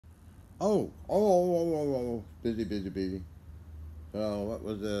Busy, busy, busy. Oh, what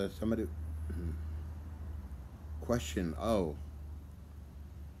was somebody question? Oh,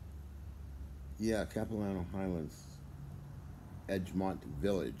 yeah, Capilano Highlands, Edgemont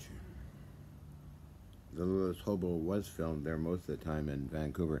Village. The Littlest Hobo was filmed there most of the time in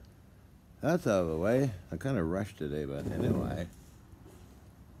Vancouver. That's out of the way. I kind of rushed today, but anyway.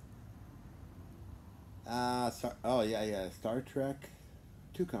 Oh yeah, yeah. Star Trek.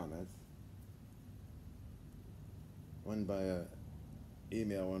 Two comments. One by a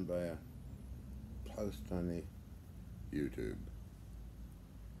email, one by a post on the YouTube.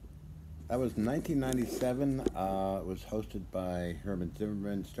 That was 1997. It was hosted by Herman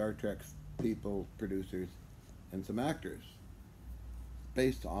Zimmerman, Star Trek people, producers, and some actors.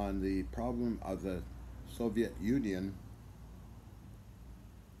 Based on the problem of the Soviet Union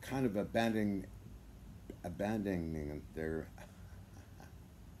kind of abandoning their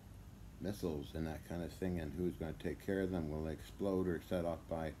missiles and that kind of thing, and who's going to take care of them? Will they explode or set off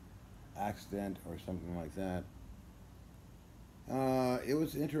by accident or something like that? It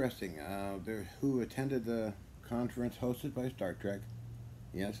was interesting. Who attended the conference hosted by Star Trek?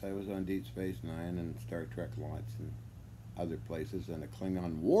 Yes, I was on Deep Space Nine and Star Trek lots and other places, and a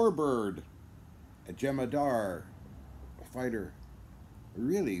Klingon warbird, a Jemadar, a fighter,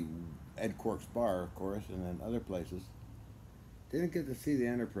 really Ed Quark's bar, of course, and then other places. Didn't get to see the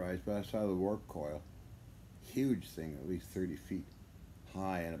Enterprise, but I saw the warp coil. Huge thing, at least 30 feet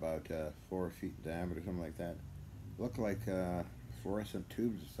high and about 4 feet in diameter, something like that. Looked like fluorescent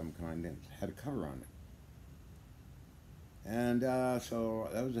tubes of some kind, and had a cover on it. And so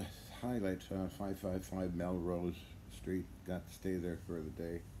that was a highlight. 555 Melrose Street. Got to stay there for the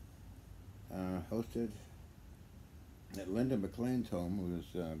day. Hosted at Linda McLean's home, who was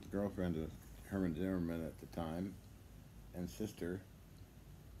the girlfriend of Herman Zimmerman at the time, and sister,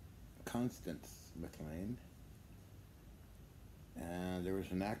 Constance McLean. And there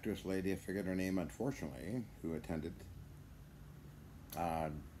was an actress lady, I forget her name unfortunately, who attended.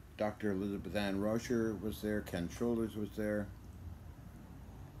 Dr. Elizabeth Ann Rocher was there, Ken Shoulders was there,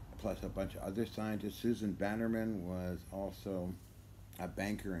 plus a bunch of other scientists. Susan Bannerman was also a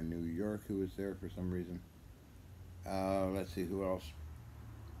banker in New York who was there for some reason. Let's see, who else?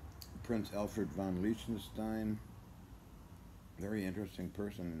 Prince Alfred von Liechtenstein, very interesting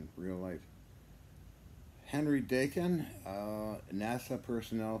person in real life. Henry Dakin, NASA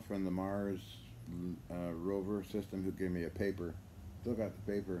personnel from the Mars rover system, who gave me a paper. Still got the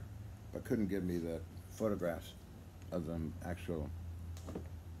paper, but couldn't give me the photographs of the actual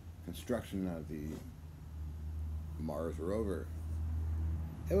construction of the Mars rover.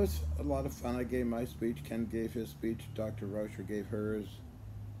 It was a lot of fun. I gave my speech, Ken gave his speech, Dr. Rocher gave hers.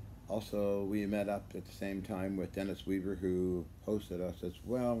 Also, we met up at the same time with Dennis Weaver, who hosted us as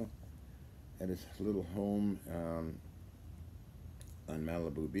well at his little home on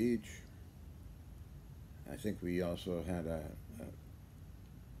Malibu Beach. I think we also had a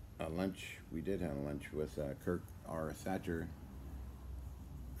lunch. We did have a lunch with Kirk R. Thatcher.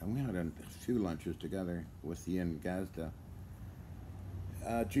 And we had a few lunches together with Ian Gazda.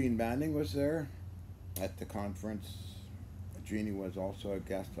 Gene Manning was there at the conference. Jeannie was also a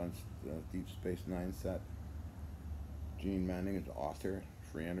guest on the Deep Space Nine set. Gene Manning is author,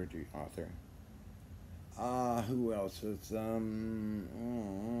 free energy author. Who else? It's a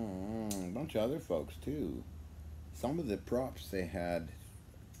bunch of other folks too. Some of the props they had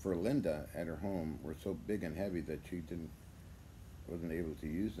for Linda at her home were so big and heavy that she wasn't able to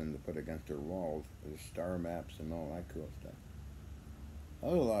use them to put against her walls. There's star maps and all that cool stuff. That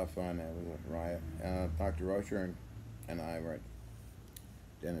was a lot of fun. That was a riot. Dr. Rocher and I were at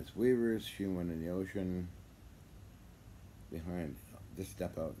Dennis Weaver's, Human in the Ocean, behind. Just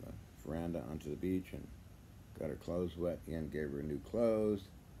step out the veranda onto the beach and got her clothes wet. Ian gave her new clothes.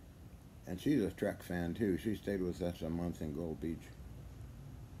 And she's a Trek fan too. She stayed with us a month in Gold Beach.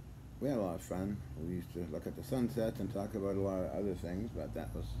 We had a lot of fun. We used to look at the sunsets and talk about a lot of other things, but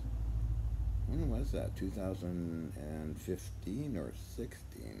that was, when was that? 2015 or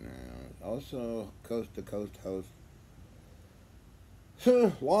 16? Also, Coast to Coast host.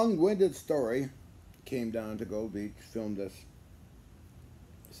 Long-winded story. Came down to Gold Beach, filmed us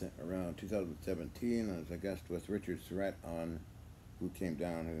around 2017 as a guest with Richard Surrett on, who came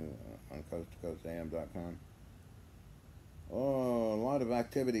down on coasttocoastam.com. Oh, a lot of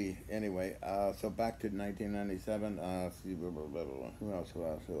activity. Anyway, so back to 1997. See, blah, blah, blah, blah. Who else?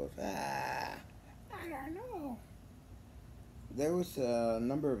 I don't know. There was a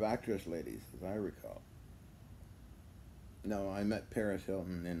number of actress ladies, as I recall. No, I met Paris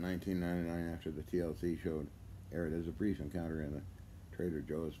Hilton in 1999 after the TLC show aired as a brief encounter in a Trader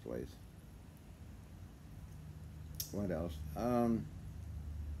Joe's place. What else?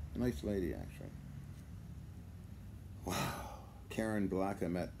 Nice lady, actually. Wow. Karen Black I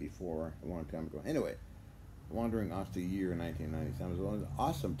met before, a long time ago. Anyway, wandering off the year 1997 was an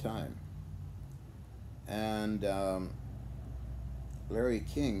awesome time. And Larry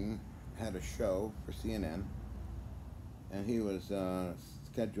King had a show for CNN, and he was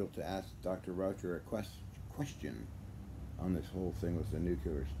scheduled to ask Dr. Roger a question on this whole thing with the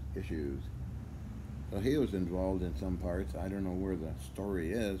nuclear issues. So he was involved in some parts. I don't know where the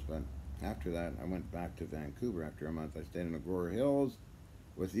story is, but after that, I went back to Vancouver after a month. I stayed in Agora Hills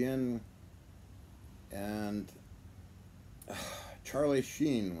with Yin, and Charlie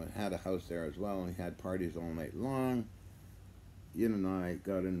Sheen had a house there as well, and he had parties all night long. Yin and I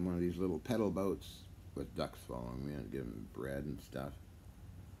got in one of these little pedal boats with ducks following me and giving them bread and stuff.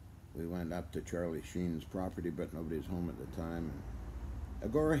 We went up to Charlie Sheen's property, but nobody was home at the time.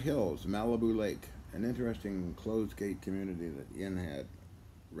 Agora Hills, Malibu Lake, an interesting closed-gate community that Yin had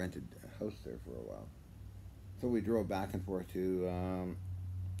rented a house there for a while. So we drove back and forth to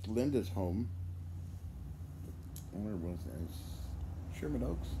Linda's home. Where was it? Sherman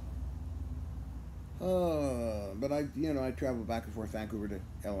Oaks. But I traveled back and forth Vancouver to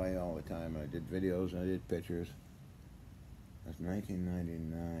LA all the time. I did videos and I did pictures. That's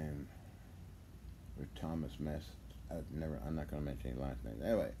 1999 with Thomas Mess. I'm not going to mention any last names.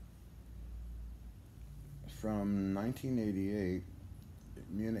 Anyway, from 1988,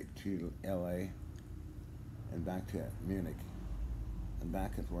 Munich to LA, and back to Munich, and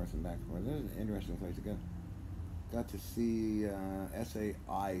back and forth and back and forth. This is an interesting place to go. Got to see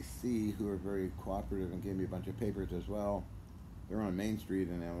SAIC, who are very cooperative and gave me a bunch of papers as well. They're on Main Street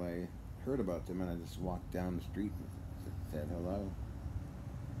in LA. Heard about them, and I just walked down the street and said hello.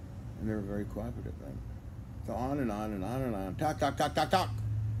 And they were very cooperative then. So on and on and on and on. Talk.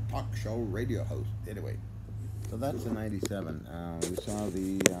 Talk show radio host. Anyway, so that's in '97. We saw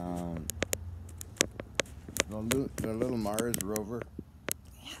the little Mars rover.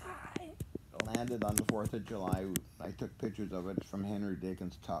 Landed on the 4th of July. I took pictures of it. It's from Henry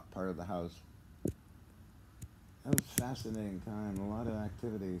Dakin's top part of the house. That was a fascinating time. A lot of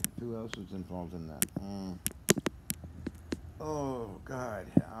activity. Who else was involved in that? Oh, God.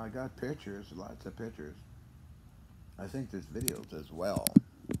 I got pictures. Lots of pictures. I think there's videos as well.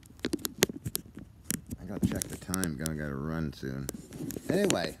 I gotta check the time. I gotta run soon.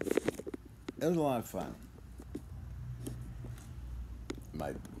 Anyway, it was a lot of fun.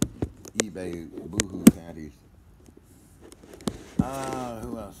 My eBay boohoo panties.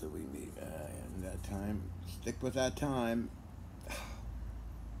 Who else did we meet in that time? Stick with that time.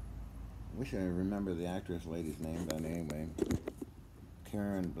 Wish I remember the actress lady's name, but anyway.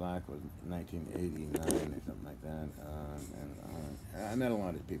 Karen Black was 1989 or something like that. And I met a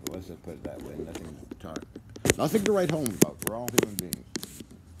lot of people. Let's just put it that way. Nothing to write home about. We're all human beings.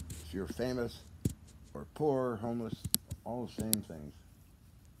 If you're famous or poor, homeless, all the same things.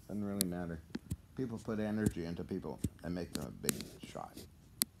 Doesn't really matter. People put energy into people and make them a big shot.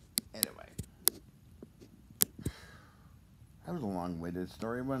 Anyway. That was a long-winded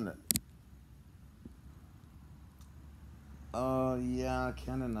story, wasn't it? Yeah,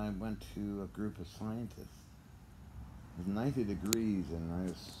 Ken and I went to a group of scientists. It was 90 degrees and I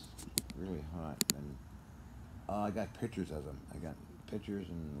was really hot. And I got pictures of them. I got pictures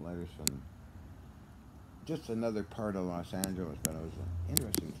and letters from just another part of Los Angeles, but it was an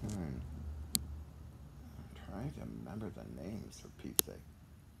interesting time. I'm trying to remember the names, for Pete's sake.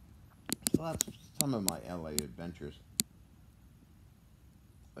 So that's some of my LA adventures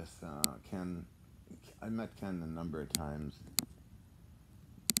with Ken. I met Ken a number of times.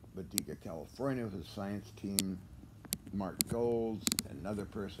 Bodega, California, with his science team. Mark Golds, another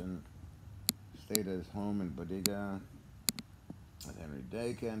person, stayed at his home in Bodega with Henry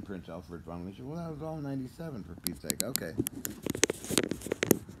Dakin, Prince Alfred von Liescher. Well, that was all 97, for Pete's sake. Okay.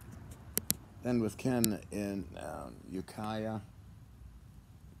 Then with Ken in Ukiah.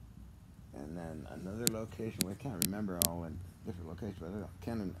 And then another location. I can't remember all in different locations,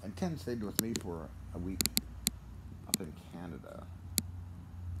 but Ken stayed with me for a week up in Canada.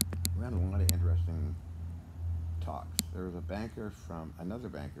 We had a lot of interesting talks. There was another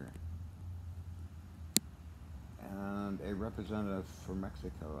banker, and a representative for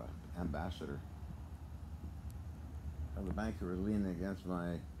Mexico, ambassador. And the banker was leaning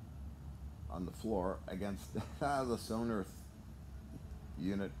on the floor against the sonar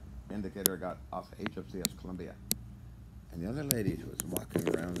unit indicator got off HFCS Columbia. And the other lady was walking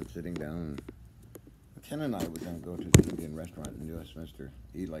around and sitting down. Ken and I were going to go to the Indian restaurant in New Westminster.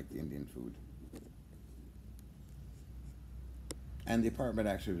 He liked the Indian food. And the apartment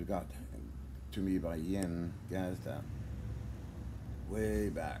actually got to me by Yin Gazda way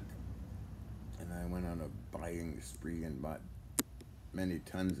back. And I went on a buying spree and bought many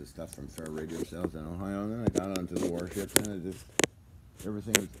tons of stuff from Fair Radio Sales in Ohio. And then I got onto the warships and it just,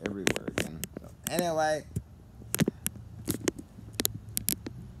 everything was everywhere again. So anyway.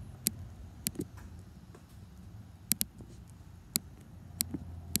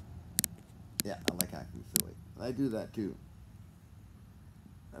 Yeah, I like acting silly. I do that too.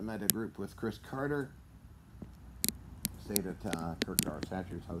 I met a group with Chris Carter. Stayed at Kirk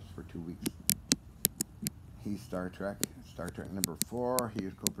Satcher's house for 2 weeks. He's Star Trek number 4. He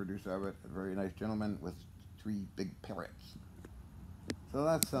is co-producer of it. A very nice gentleman with 3 big parrots. So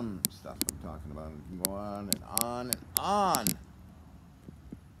that's some stuff I'm talking about. We can go on and on and on.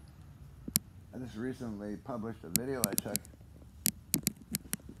 I just recently published a video I took.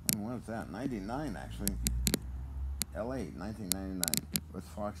 When was that? 99 actually. LA, 1999, with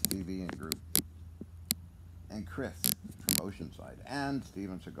Fox TV and Group. And Chris from Oceanside, and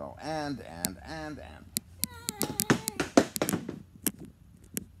Steven Seagal, and.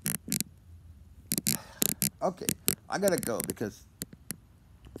 Okay, I gotta go because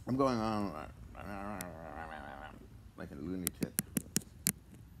I'm going on like a loony tip.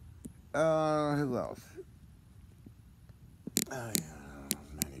 Who else? Oh yeah,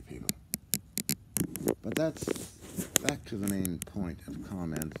 many people. But that's back to the main point of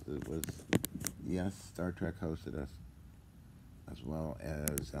comments. That was, yes, Star Trek hosted us, as well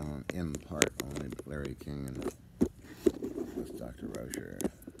as in part only Larry King and with Dr. Rocher.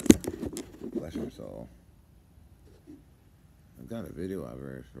 Bless her soul. I've got a video of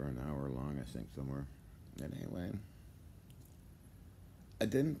her for an hour long, I think, somewhere. And anyway, I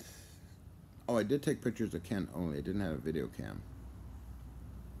did take pictures of Ken only. I didn't have a video cam.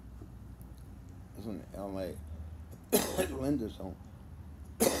 I was in L.A. Linda's home.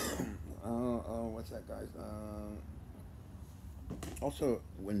 What's that guy's? Also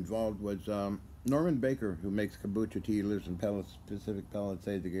involved was Norman Baker, who makes kombucha tea. He lives in Pacific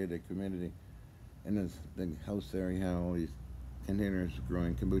Palisades, the gated community. In his big house there, he had all these containers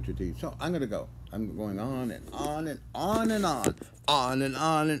growing kombucha tea. So I'm gonna go. I'm going on and on and on and on, on and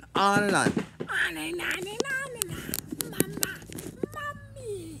on and on and on, on and on and on and on. Mama,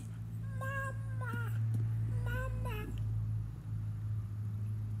 mommy, mama, mama.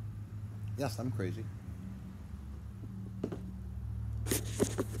 Yes, I'm crazy.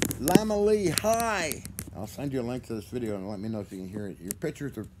 Lama Lee, hi. I'll send you a link to this video and let me know if you can hear it. Your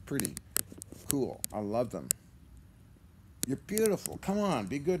pictures are pretty cool. I love them. You're beautiful. Come on,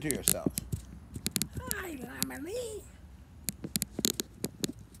 be good to yourself. Hi, Lama Lee.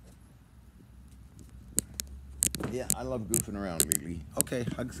 Yeah, I love goofing around, Lily. Okay,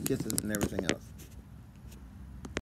 hugs, kisses, and everything else.